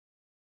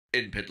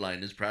In Pit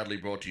Lane is proudly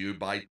brought to you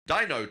by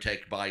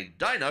Dynotech by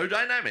Dyno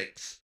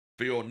Dynamics.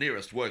 For your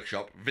nearest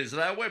workshop, visit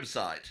our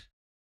website.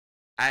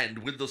 And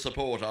with the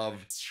support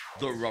of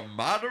the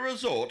Ramada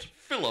Resort,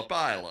 Phillip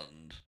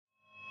Island.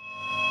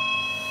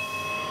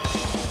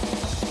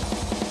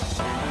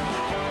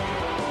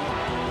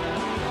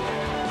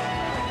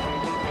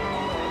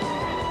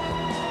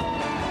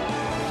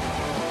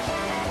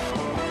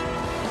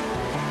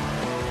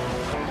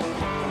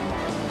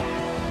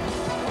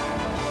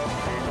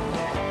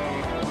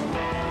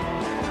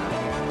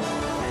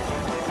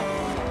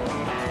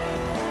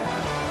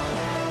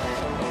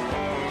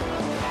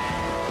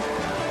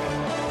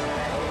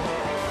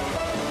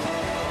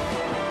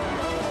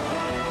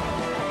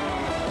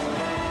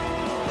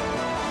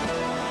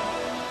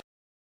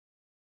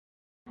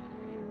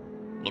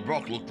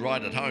 Brocq looked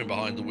right at home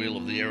behind the wheel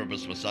of the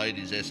Erebus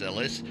Mercedes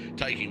SLS,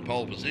 taking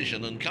pole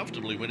position and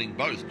comfortably winning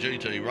both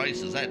GT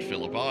races at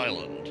Phillip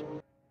Island.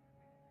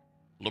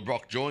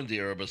 Brocq joined the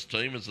Erebus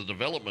team as a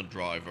development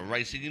driver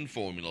racing in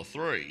Formula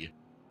 3,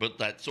 but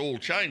that's all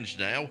changed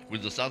now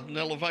with the sudden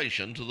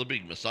elevation to the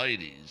big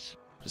Mercedes.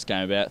 Just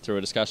came about through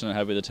a discussion I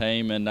had with the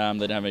team, and they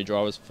didn't have any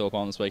drivers for Phillip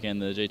Island this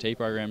weekend in the GT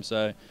program,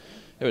 so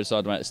we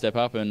decided to make a step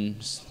up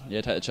and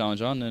take the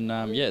challenge on, and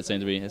it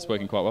seems to be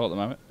working quite well at the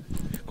moment.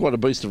 Quite a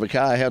beast of a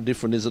car. How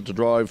different is it to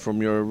drive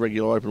from your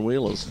regular open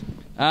wheelers?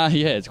 Yeah,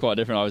 it's quite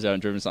different. I haven't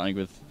driven something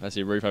with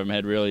a roof over my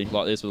head really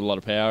like this with a lot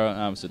of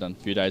power. So done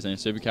a few days in a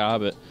supercar,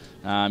 but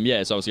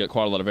it's obviously got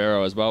quite a lot of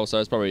aero as well. So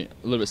it's probably a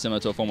little bit similar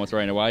to a Formula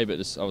 3 in a way, but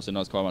it's obviously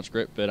not quite much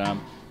grip. But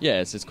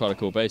it's quite a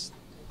cool beast.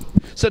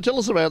 So tell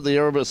us about the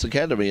Erebus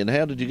Academy and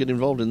how did you get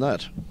involved in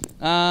that?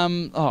 I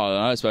don't know,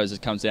 I suppose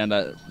it comes down to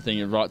that thing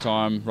at right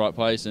time, right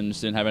place, and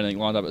just didn't have anything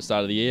lined up at the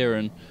start of the year,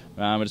 and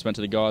I just went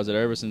to the guys at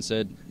Erebus and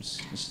said,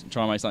 just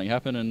try and make something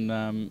happen, and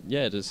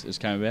it just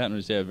came about, and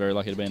we're just very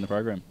lucky to be in the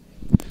program.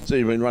 So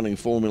you've been running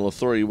Formula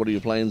 3, what are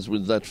your plans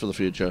with that for the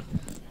future?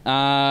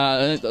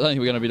 I don't think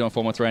we're going to be doing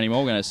Formula 3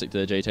 anymore, we're going to stick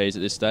to the GTs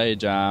at this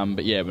stage,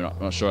 but yeah, we're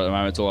not sure at the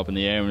moment, it's all up in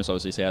the air, and we'll just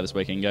obviously see how this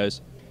weekend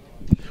goes.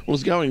 Well,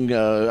 it's going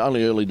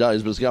only early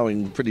days, but it's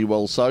going pretty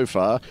well so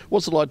far.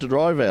 What's it like to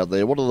drive out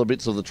there? What are the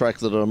bits of the track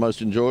that are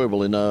most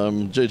enjoyable in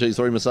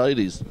GT3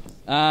 Mercedes?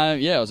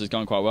 It's just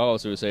going quite well,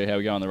 so we'll see how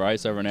we go on the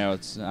race. Over now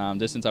it's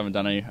distance, I haven't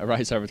done a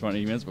race over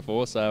 20 minutes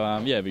before,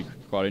 so it'll be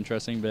quite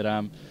interesting. But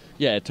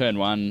turn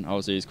one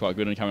obviously is quite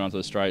good, and coming onto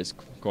the straight is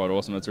quite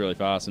awesome. It's really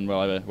fast and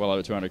well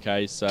over 200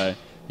 k's, so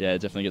yeah,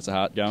 it definitely gets the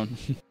heart going.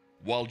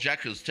 While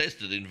Jack has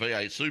tested in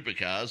V8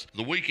 Supercars,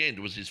 the weekend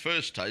was his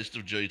first taste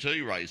of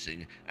GT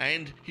racing,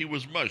 and he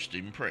was most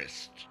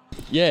impressed.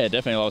 Yeah,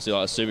 definitely. Obviously,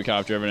 like a supercar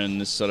I've driven,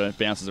 and this sort of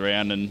bounces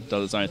around and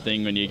does its own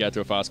thing when you go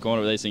through a fast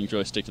corner. But these things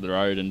really stick to the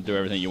road and do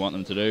everything you want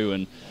them to do.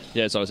 And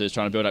yeah, it's obviously just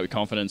trying to build up your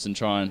confidence and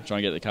try and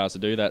get the cars to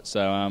do that.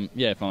 So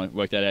finally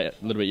worked that out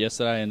a little bit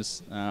yesterday, and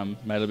just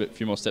made a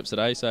few more steps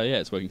today. So yeah,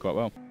 it's working quite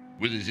well.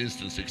 With his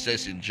instant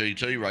success in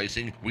GT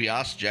racing, we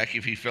asked Jack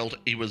if he felt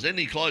he was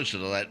any closer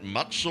to that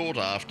much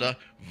sought-after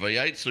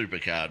V8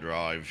 Supercar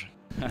drive.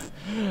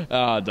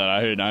 I don't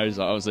know, who knows?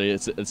 Obviously,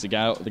 it's the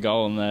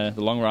goal in the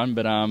long run,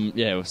 but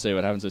we'll see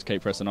what happens. Just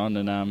keep pressing on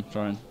and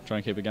try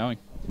and keep it going.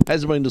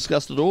 Has it been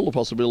discussed at all, the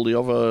possibility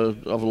of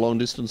a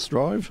long-distance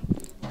drive?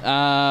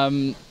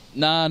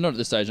 No, not at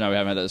this stage. No, we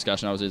haven't had that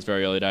discussion. Obviously, it's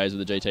very early days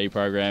with the GT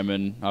program,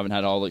 and I haven't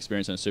had all the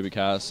experience in a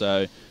supercar.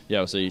 So, yeah,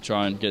 we'll see.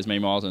 Try and get as many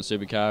miles in a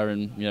supercar,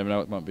 and you never know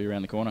what might be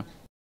around the corner.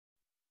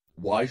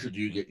 Why should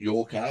you get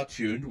your car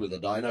tuned with a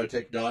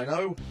Dynotech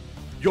dyno?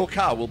 Your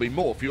car will be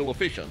more fuel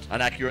efficient. An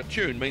accurate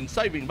tune means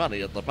saving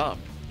money at the pump.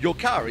 Your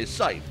car is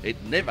safe.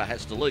 It never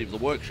has to leave the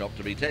workshop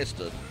to be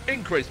tested.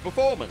 Increased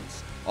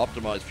performance,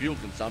 optimised fuel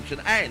consumption,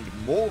 and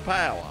more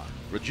power.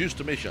 Reduced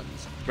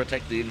emissions.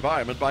 Protect the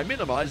environment by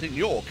minimising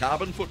your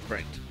carbon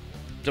footprint.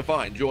 To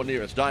find your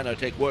nearest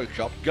Dynotech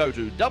workshop, go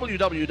to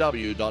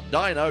www.dyno.com.au.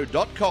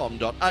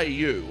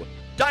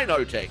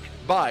 Dynotech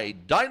by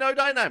Dyno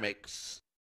Dynamics.